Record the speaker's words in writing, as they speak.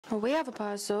Well, we have a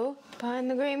parcel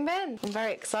behind the green bin. I'm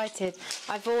very excited.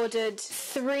 I've ordered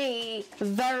 3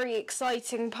 very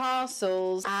exciting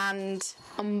parcels and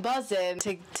I'm buzzing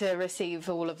to receive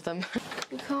all of them.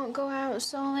 You can't go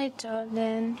outside,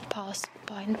 darling. Parcel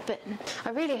behind the bin. I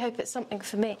really hope it's something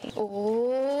for me.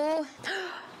 Oh,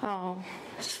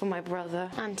 it's for my brother.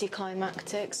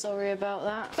 Anticlimactic, sorry about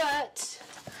that. But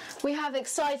we have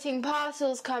exciting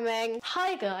parcels coming.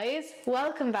 Hi guys,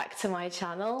 welcome back to my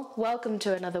channel. Welcome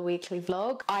to another weekly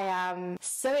vlog. I am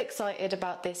so excited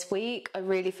about this week. I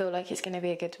really feel like it's going to be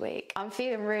a good week. I'm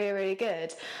feeling really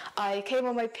good. I came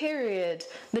on my period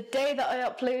the day that I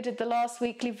uploaded the last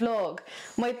weekly vlog.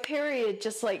 My period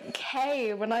just like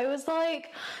came and I was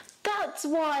like, that's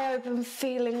why I've been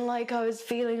feeling like I was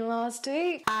feeling last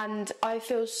week, and I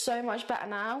feel so much better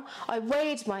now. I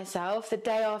weighed myself the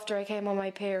day after I came on my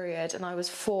period and I was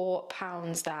 4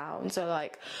 pounds down, so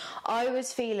like I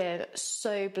was feeling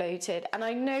so bloated, and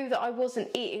I know that I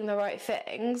wasn't eating the right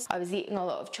things. I was eating a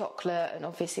lot of chocolate, and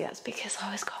obviously that's because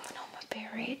I was coming on my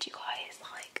period, you guys.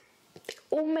 Like, it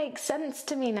all makes sense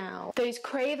to me now. Those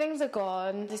cravings are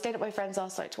gone. I stayed at my friend's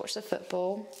last night to watch the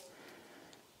football.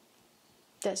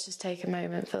 Let's just take a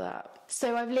moment for that.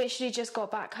 So I've literally just got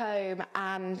back home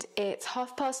and it's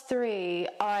 3:30.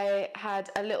 I had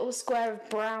a little square of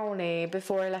brownie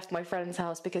before I left my friend's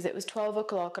house because it was 12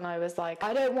 o'clock and I was like,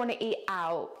 I don't want to eat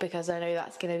out because I know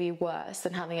that's going to be worse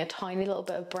than having a tiny little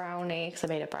bit of brownie, because I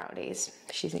made her brownies.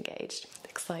 She's engaged.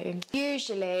 Exciting.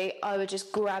 Usually I would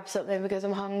just grab something because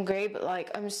I'm hungry, but like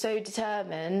I'm so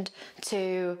determined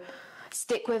to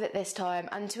stick with it this time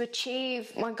and to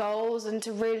achieve my goals and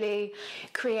to really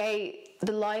create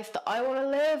the life that I want to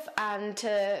live and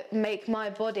to make my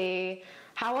body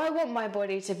how I want my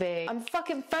body to be. I'm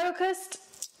fucking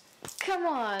focused. Come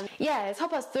on. Yeah, it's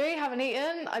 3:30, haven't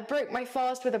eaten. I broke my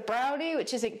fast with a brownie,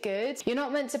 which isn't good. You're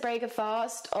not meant to break a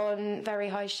fast on very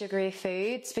high sugary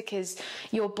foods because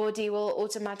your body will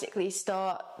automatically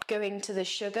start going to the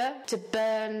sugar to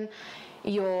burn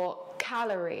your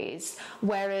calories,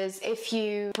 whereas if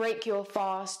you break your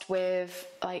fast with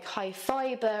like high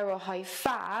fiber or high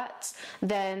fat,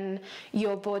 then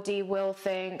your body will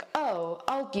think, oh,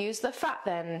 I'll use the fat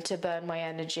then to burn my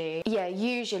energy. Yeah,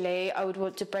 usually I would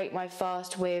want to break my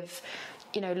fast with,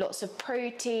 you know, lots of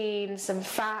protein, some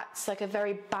fats, like a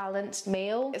very balanced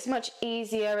meal. It's much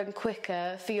easier and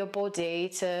quicker for your body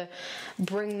to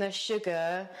bring the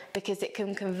sugar because it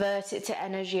can convert it to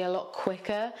energy a lot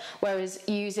quicker, whereas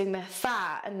using the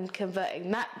fat and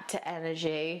converting that to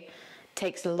energy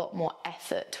takes a lot more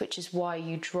effort, which is why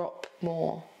you drop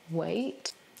more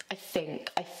weight. I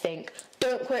think.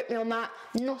 Don't quote me on that.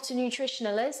 Not a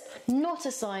nutritionalist, not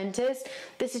a scientist.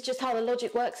 This is just how the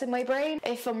logic works in my brain.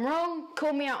 If I'm wrong,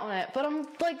 call me out on it. But I'm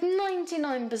like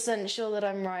 99% sure that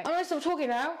I'm right. I'm gonna stop talking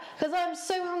now because I'm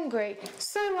so hungry.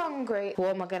 So hungry. What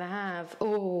am I gonna have?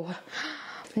 Oh,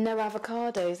 no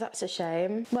avocados. That's a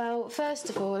shame. Well, first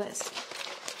of all,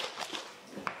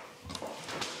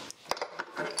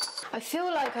 I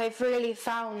feel like I've really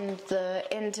found the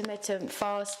intermittent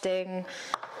fasting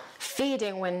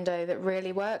feeding window that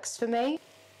really works for me.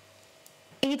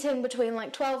 Eating between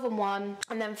like 12 and 1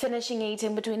 and then finishing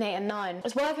eating between 8 and 9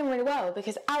 is working really well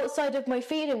because outside of my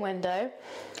feeding window,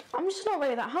 I'm just not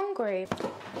really that hungry.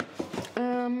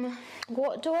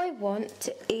 What do I want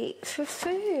to eat for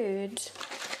food?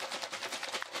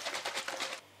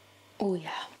 Oh yeah.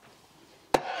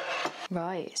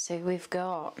 Right, so we've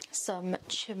got some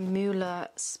chamula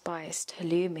spiced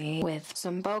halloumi with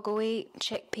some bulgur wheat,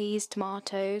 chickpeas,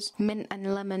 tomatoes, mint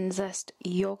and lemon zest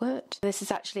yogurt. This is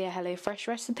actually a HelloFresh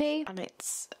recipe and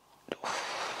it's,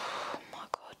 oh my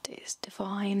god, it's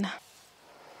divine.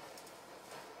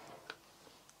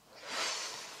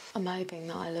 I'm hoping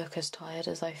that I look as tired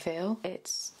as I feel.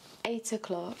 It's 8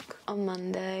 o'clock on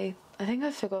Monday. I think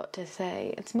I forgot to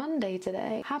say, it's Monday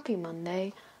today. Happy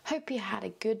Monday. Hope you had a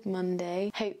good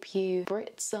Monday. Hope you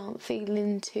Brits aren't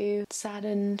feeling too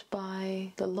saddened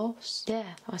by the loss. Yeah,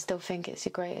 I still think it's a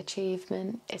great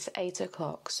achievement. It's 8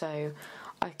 o'clock, so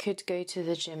I could go to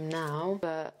the gym now,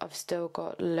 but I've still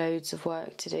got loads of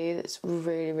work to do that's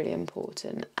really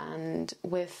important. And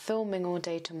we're filming all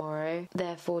day tomorrow,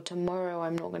 therefore tomorrow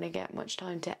I'm not going to get much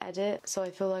time to edit. So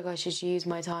I feel like I should use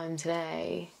my time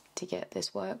today to get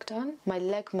this work done. My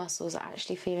leg muscles are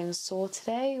actually feeling sore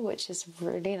today, which is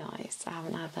really nice. I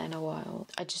haven't had that in a while.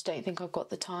 I just don't think I've got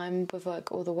the time with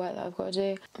like all the work that I've got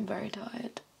to do. I'm very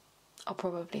tired. I'll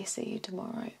probably see you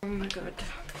tomorrow. Oh my god.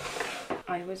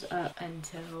 I was up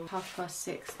until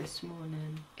 6:30 this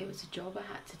morning. It was a job I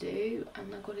had to do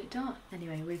and I got it done.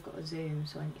 Anyway, we've got a Zoom,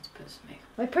 so I need to put some makeup.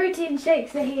 My protein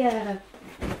shakes are here.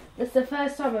 It's the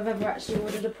first time I've ever actually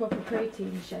ordered a proper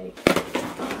protein shake.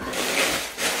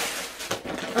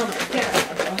 Oh my god,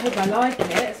 I hope I like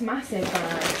it. It's massive,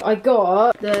 man. I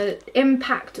got the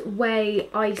Impact Whey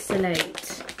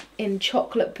Isolate in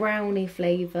chocolate brownie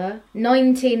flavour.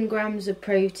 19 grams of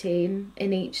protein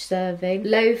in each serving.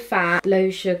 Low fat,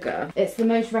 low sugar. It's the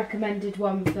most recommended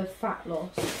one for fat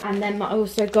loss. And then I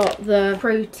also got the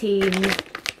protein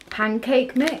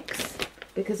pancake mix,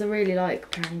 because I really like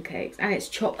pancakes, and it's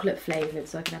chocolate flavoured,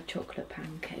 so I can have chocolate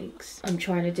pancakes. I'm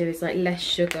trying to do is like less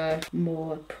sugar,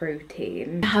 more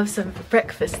protein. I have some for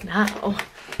breakfast now.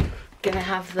 Gonna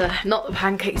have not the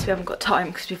pancakes, we haven't got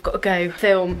time because we've got to go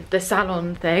film the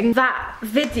salon thing. That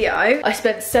video I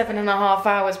spent 7.5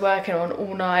 hours working on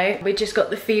all night. We just got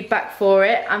the feedback for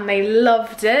it and they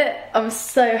loved it. I'm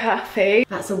so happy.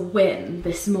 That's a win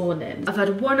this morning. I've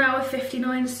had 1 hour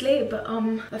 59 sleep, but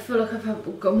I feel like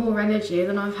I've got more energy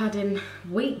than I've had in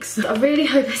weeks. I really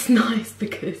hope it's nice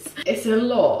because it's a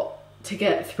lot to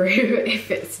get through if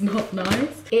it's not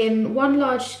nice. In one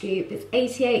large scoop, it's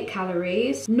 88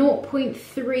 calories,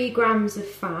 0.3 grams of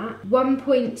fat,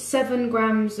 1.7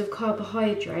 grams of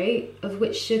carbohydrate, of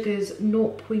which sugar's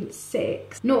 0.6,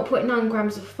 0.9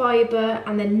 grams of fibre,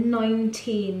 and then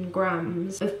 19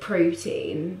 grams of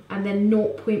protein, and then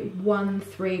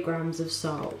 0.13 grams of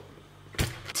salt.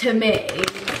 To me,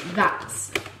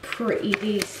 that's pretty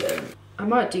decent. I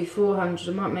might do 400,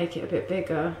 I might make it a bit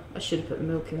bigger. I should have put the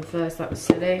milk in first, that was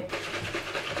silly.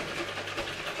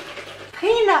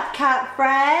 Peanut cat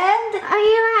friend! Are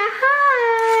you at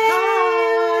home?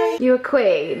 Hi! You a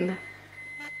queen?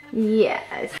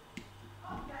 Yes.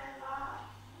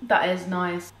 That is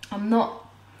nice. I'm not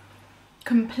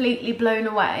completely blown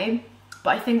away,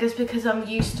 but I think it's because I'm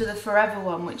used to the Forever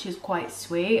one, which is quite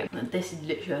sweet. This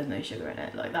literally has no sugar in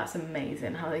it. Like, that's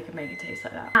amazing how they can make it taste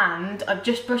like that. And I've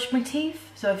just brushed my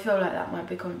teeth, so I feel like that might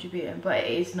be contributing, but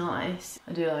it is nice.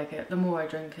 I do like it. The more I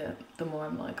drink it, the more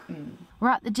I'm like, We're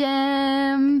at the gym.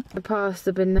 In the past,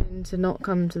 I've been known to not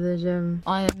come to the gym.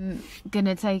 I'm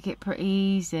gonna take it pretty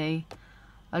easy.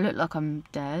 I look like I'm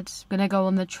dead. I'm gonna go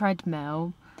on the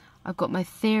treadmill. I've got my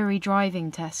theory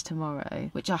driving test tomorrow,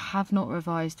 which I have not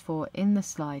revised for in the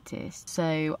slightest.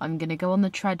 So I'm going to go on the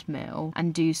treadmill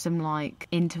and do some like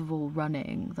interval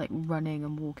running, like running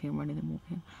and walking, running and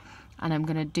walking. And I'm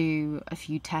going to do a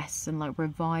few tests and like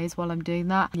revise while I'm doing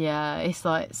that. Yeah, it's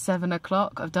like 7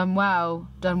 o'clock. I've done well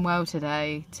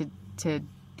today to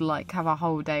like have a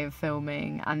whole day of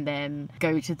filming and then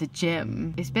go to the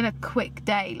gym. It's been a quick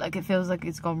day, like it feels like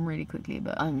it's gone really quickly,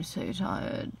 but I'm so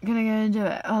tired. I'm gonna go and do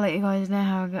it. I'll let you guys know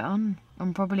how I get on.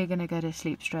 I'm probably gonna go to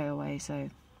sleep straight away, so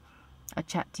I'll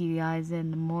chat to you guys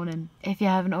in the morning. If you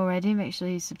haven't already, make sure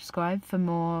you subscribe for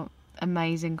more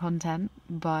amazing content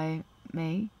by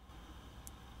me.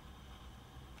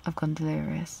 I've gone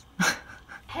delirious.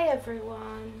 Hey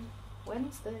everyone,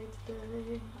 Wednesday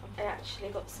today. I actually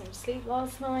got some sleep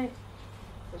last night,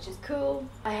 which is cool.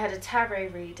 I had a tarot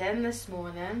reading this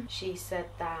morning. She said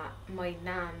that my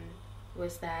nan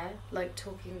was there, like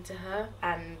talking to her,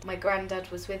 and my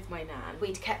granddad was with my nan.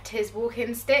 We'd kept his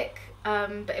walking stick,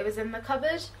 but it was in the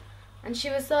cupboard, and she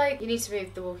was like, you need to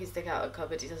move the walking stick out of the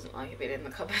cupboard, he doesn't like it being in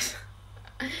the cupboard.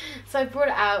 So I brought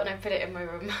it out and I put it in my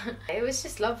room. It was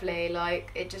just lovely,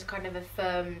 like it just kind of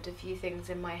affirmed a few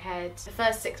things in my head. The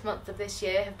first 6 months of this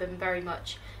year have been very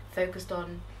much focused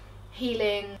on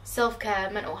healing,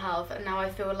 self-care, mental health, and now I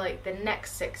feel like the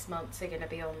next 6 months are going to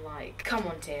be on like, come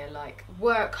on dear, like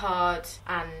work hard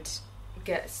and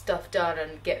get stuff done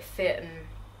and get fit and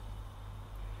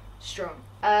strong.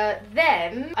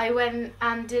 Then I went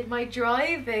and did my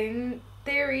driving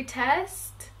theory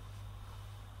test.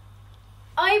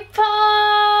 I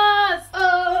passed!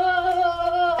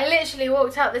 Oh! I literally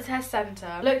walked out the test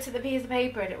centre, looked at the piece of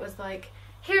paper and it was like,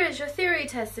 here is your theory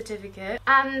test certificate.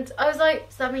 And I was like,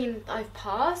 does that mean I've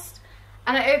passed?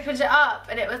 And I opened it up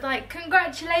and it was like,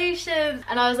 congratulations!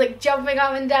 And I was like jumping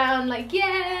up and down like,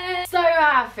 yeah! So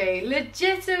happy.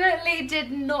 Legitimately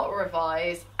did not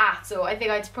revise at all. I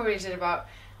think I probably did about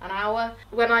an hour.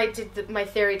 When I did my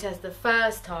theory test the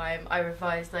first time, I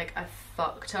revised like a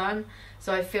fuck ton.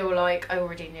 So I feel like I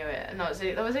already knew it. And that was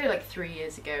only like 3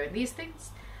 years ago. And these things,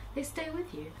 they stay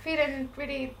with you. Feeling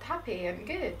really happy and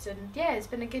good. And yeah, it's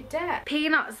been a good day.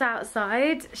 Peanut's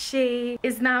outside. She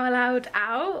is now allowed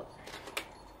out.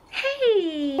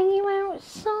 Hey! Are you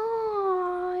outside?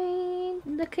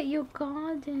 Look at your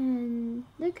garden.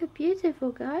 Look at beautiful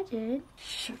garden.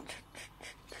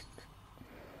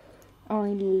 I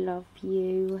love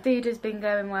you. Food has been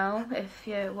going well, if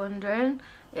you're wondering.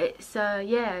 It's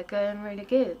yeah, going really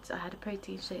good. I had a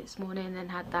protein shake this morning and then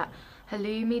had that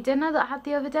halloumi dinner that I had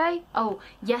the other day. Oh,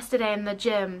 yesterday in the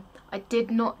gym I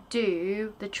did not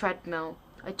do the treadmill,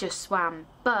 I just swam,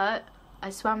 but I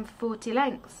swam for 40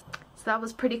 lengths. So that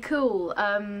was pretty cool.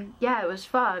 Yeah, it was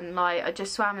fun. Like, I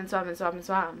just swam and swam and swam and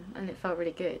swam, and it felt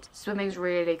really good. Swimming's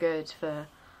really good for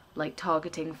like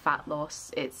targeting fat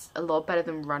loss. It's a lot better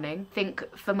than running. I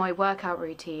think for my workout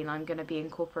routine, I'm going to be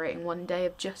incorporating one day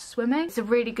of just swimming. It's a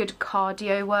really good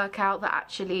cardio workout that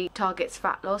actually targets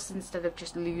fat loss instead of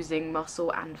just losing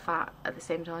muscle and fat at the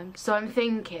same time. So I'm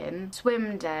thinking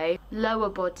swim day, lower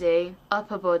body,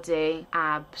 upper body,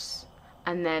 abs,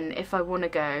 and then if I want to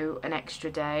go an extra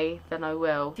day, then I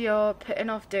will. If you're putting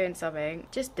off doing something,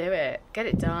 just do it. Get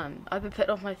it done. I've been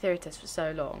putting off my theory test for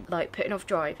so long, like putting off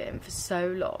driving for so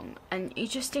long, and you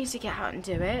just need to get out and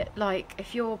do it. Like,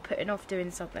 if you're putting off doing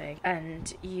something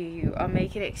and you are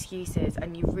making excuses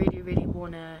and you really, really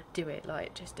want to do it,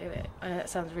 like, just do it. I know that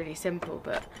sounds really simple,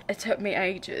 but it took me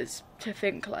ages to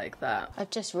think like that. I've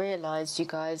just realised, you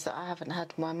guys, that I haven't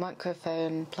had my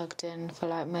microphone plugged in for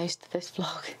like most of this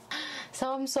vlog.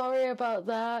 So I'm sorry about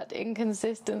that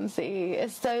inconsistency.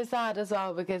 It's so sad as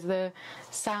well because the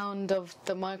sound of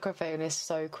the microphone is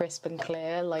so crisp and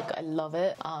clear. Like, I love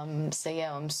it. So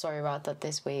yeah, I'm sorry about that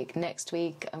this week. Next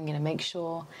week, I'm gonna make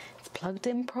sure it's plugged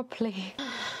in properly.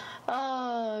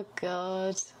 Oh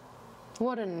God,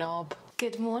 what a knob.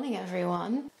 Good morning,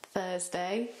 everyone.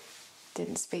 Thursday.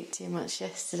 Didn't speak too much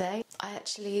yesterday. I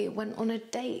actually went on a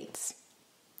date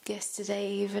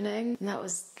yesterday evening, and that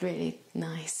was really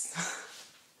nice.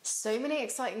 So many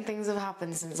exciting things have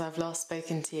happened since I've last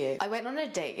spoken to you. I went on a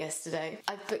date yesterday.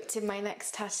 I booked in my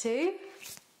next tattoo,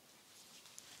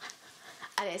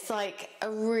 and it's like a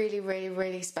really, really,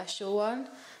 really special one.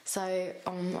 So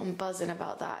I'm buzzing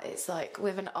about that. It's like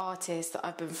with an artist that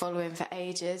I've been following for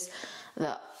ages,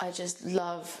 that I just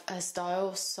love her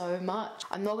style so much.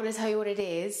 I'm not going to tell you what it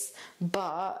is,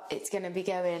 but it's going to be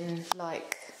going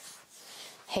like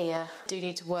here. Do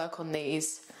need to work on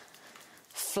these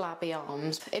flabby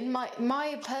arms. In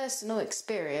my personal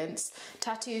experience,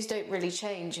 tattoos don't really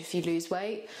change if you lose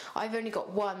weight. I've only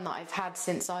got one that I've had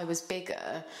since I was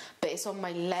bigger, but it's on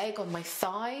my leg, on my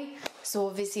thigh. So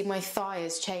obviously my thigh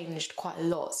has changed quite a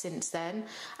lot since then,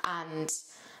 and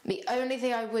the only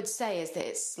thing I would say is that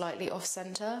it's slightly off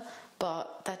center,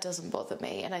 but that doesn't bother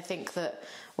me. And I think that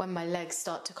when my legs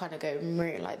start to kind of go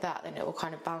like that, then it will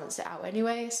kind of balance it out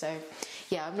anyway. So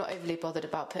yeah, I'm not overly bothered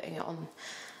about putting it on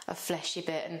a fleshy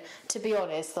bit. And to be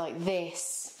honest, like,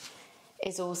 this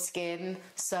is all skin,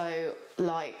 so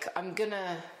like I'm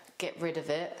gonna get rid of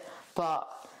it, but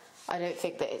I don't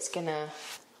think that it's gonna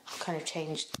kind of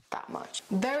change that much.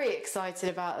 Very excited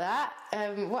about that.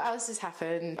 What else has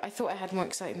happened? I thought I had more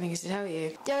exciting things to tell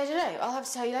you. Yeah, I don't know. I'll have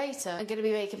to tell you later. I'm going to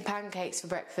be making pancakes for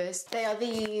breakfast. They are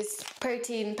these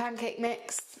protein pancake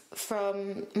mix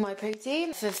from My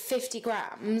Protein for 50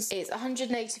 grams. It's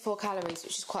 184 calories,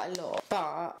 which is quite a lot,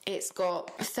 but it's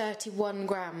got 31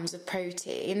 grams of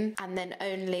protein and then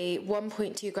only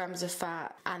 1.2 grams of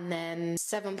fat and then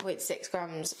 7.6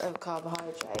 grams of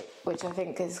carbohydrate, which I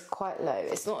think is quite low.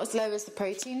 It's not as low as the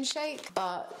protein shake,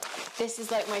 but this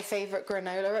is like my favourite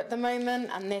granola at the moment,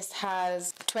 and this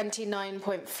has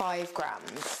 29.5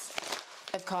 grams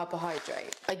of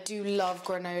carbohydrate. I do love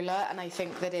granola, and I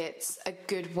think that it's a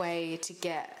good way to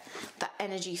get that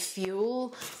energy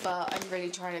fuel, but I'm really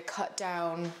trying to cut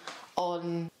down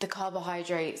on the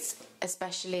carbohydrates,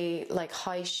 especially like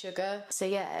high sugar. So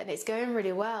yeah, and it's going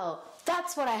really well.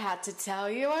 That's what I had to tell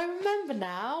you. I remember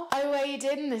now. I weighed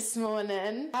in this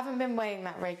morning. I haven't been weighing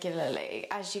that regularly,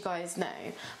 as you guys know,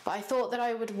 but I thought that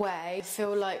I would weigh. I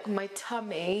feel like my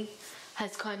tummy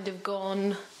has kind of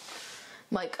gone,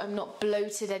 like I'm not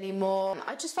bloated anymore.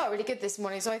 I just felt really good this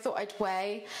morning, so I thought I'd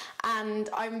weigh, and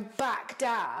I'm back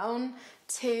down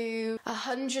to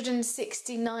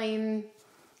 169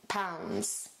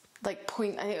 pounds. Like I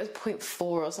think it was 0.4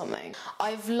 or something.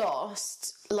 I've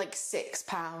lost like 6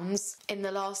 pounds in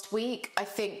the last week. I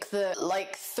think that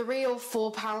like 3 or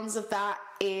 4 pounds of that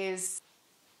is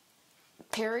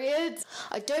periods.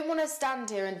 I don't want to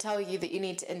stand here and tell you that you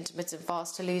need to intermittent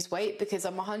fast to lose weight, because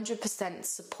I'm 100%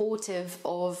 supportive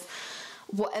of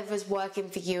whatever's working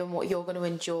for you and what you're going to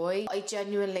enjoy. I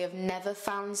genuinely have never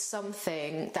found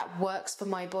something that works for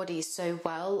my body so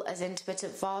well as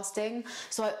intermittent fasting.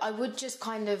 So I would just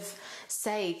kind of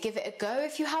say give it a go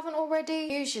if you haven't already.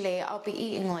 Usually I'll be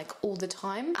eating like all the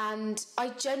time, and I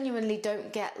genuinely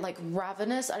don't get like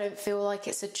ravenous. I don't feel like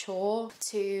it's a chore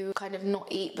to kind of not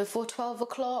eat before 12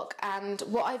 o'clock. And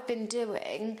what I've been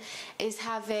doing is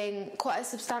having quite a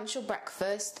substantial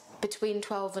breakfast, between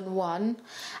 12 and 1,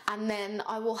 and then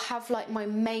I will have like my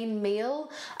main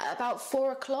meal at about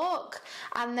 4 o'clock,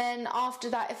 and then after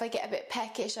that, if I get a bit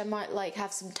peckish, I might like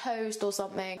have some toast or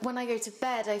something. When I go to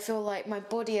bed, I feel like my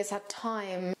body has had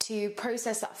time to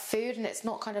process that food and it's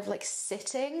not kind of like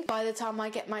sitting. By the time I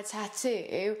get my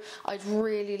tattoo, I'd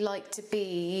really like to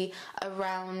be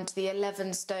around the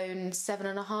 11 stone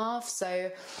 7.5,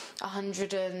 so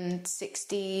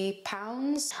 160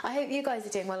 pounds. I hope you guys are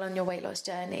doing well on your weight loss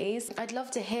journeys. I'd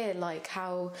love to hear like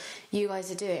how you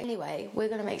guys are doing. Anyway, we're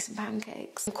gonna make some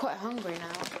pancakes. I'm quite hungry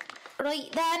now.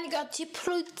 Right then, got your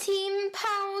protein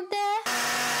powder.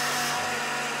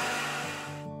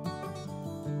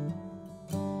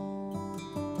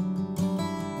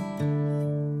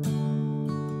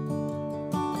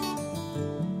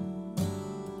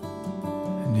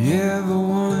 You ever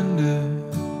wonder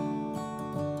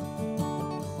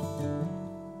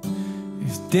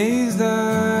if days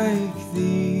like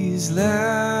these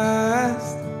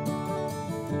last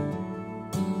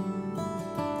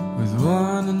with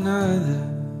one another,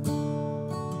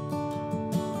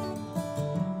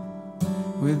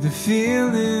 with the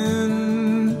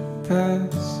feeling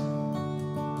pass?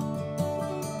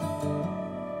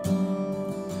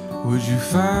 Would you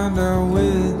find out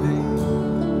with me?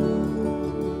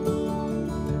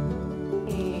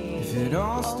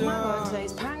 Oh my god,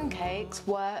 those pancakes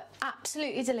were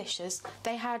absolutely delicious.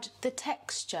 They had the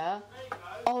texture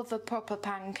of a proper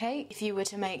pancake. If you were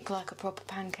to make like a proper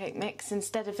pancake mix,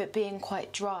 instead of it being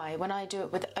quite dry, when I do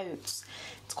it with oats,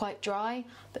 it's quite dry,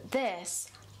 but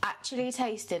this actually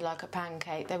tasted like a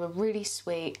pancake. They were really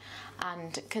sweet,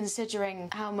 and considering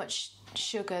how much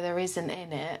sugar there isn't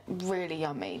in it, really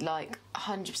yummy. Like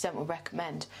 100% would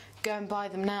recommend. Go and buy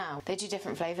them now. They do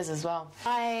different flavours as well.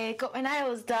 I got my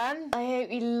nails done. I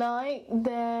hope you like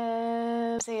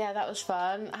them. So yeah, that was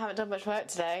fun. I haven't done much work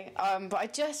today. But I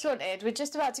just wanted, we're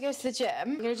just about to go to the gym.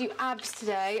 I'm gonna do abs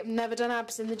today. I've never done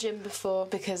abs in the gym before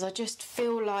because I just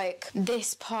feel like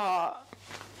this part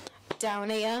down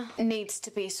here needs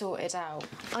to be sorted out.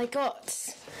 I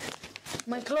got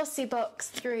my glossy box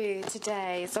through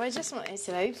today, so I just wanted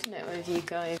to open it with you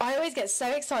guys. I always get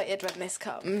so excited when this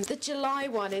comes. The July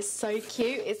one is so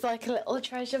cute. It's like a little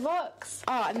treasure box.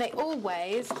 And they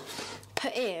always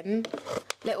put in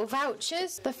little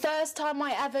vouchers. The first time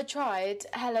I ever tried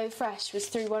HelloFresh was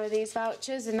through one of these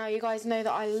vouchers, and now you guys know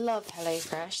that I love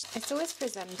HelloFresh. It's always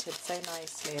presented so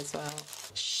nicely as well.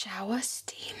 Shower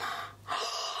steamer.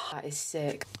 That is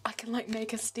sick. I can like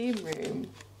make a steam room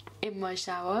in my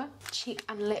shower. Cheek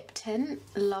and lip tint,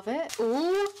 love it.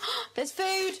 Ooh, there's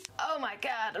food. Oh my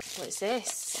god. What is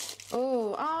this?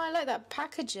 Oh, I like that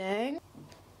packaging.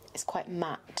 It's quite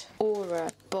matte. Aura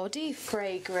body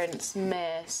fragrance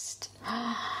mist.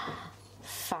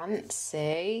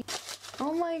 Fancy.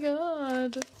 Oh my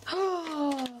god.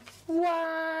 Oh,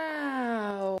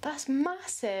 wow. That's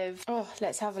massive. Oh,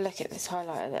 let's have a look at this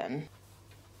highlighter then.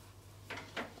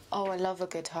 Oh, I love a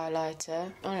good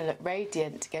highlighter. I want to look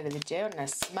radiant to go to the gym and I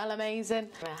smell amazing.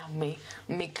 I have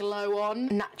me glow on,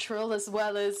 natural as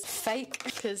well as fake,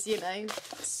 because, you know,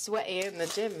 sweaty in the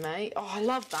gym, mate. Oh, I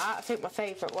love that. I think my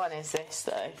favourite one is this,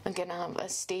 though. I'm going to have a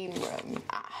steam room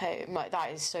at home. Like,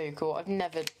 that is so cool. I've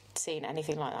never seen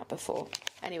anything like that before.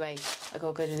 Anyway, I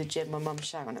gotta go to the gym. My mum's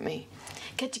shouting at me.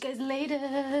 Catch you guys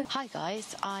later. Hi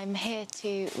guys, I'm here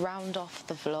to round off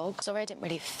the vlog. Sorry I didn't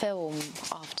really film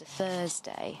after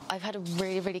Thursday. I've had a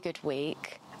really good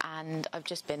week and I've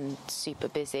just been super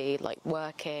busy, like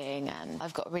working, and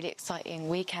I've got a really exciting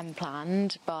weekend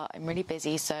planned, but I'm really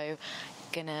busy, so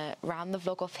gonna round the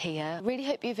vlog off here. Really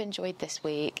hope you've enjoyed this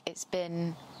week. It's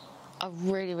been a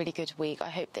really good week. I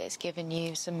hope that it's given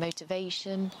you some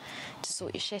motivation to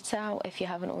sort your shit out if you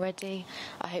haven't already.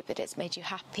 I hope that it's made you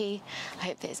happy. I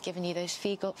hope that it's given you those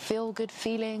feel good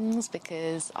feelings,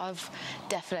 because I've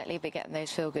definitely been getting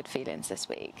those feel good feelings this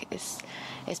week.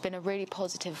 It's been a really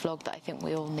positive vlog that I think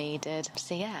we all needed.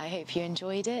 So yeah, I hope you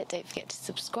enjoyed it. Don't forget to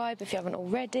subscribe if you haven't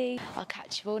already. I'll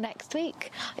catch you all next week.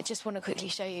 I just want to quickly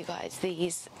show you guys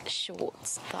these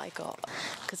shorts that I got,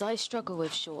 because I struggle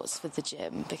with shorts for the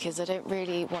gym because I don't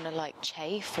really want to like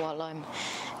chafe while I'm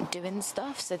doing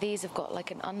stuff. So these have got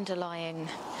like an underlying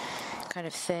kind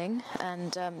of thing,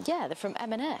 and yeah, they're from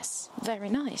M&S. Very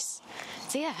nice.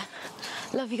 So yeah,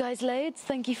 love you guys loads.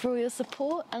 Thank you for all your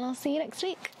support, and I'll see you next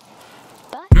week.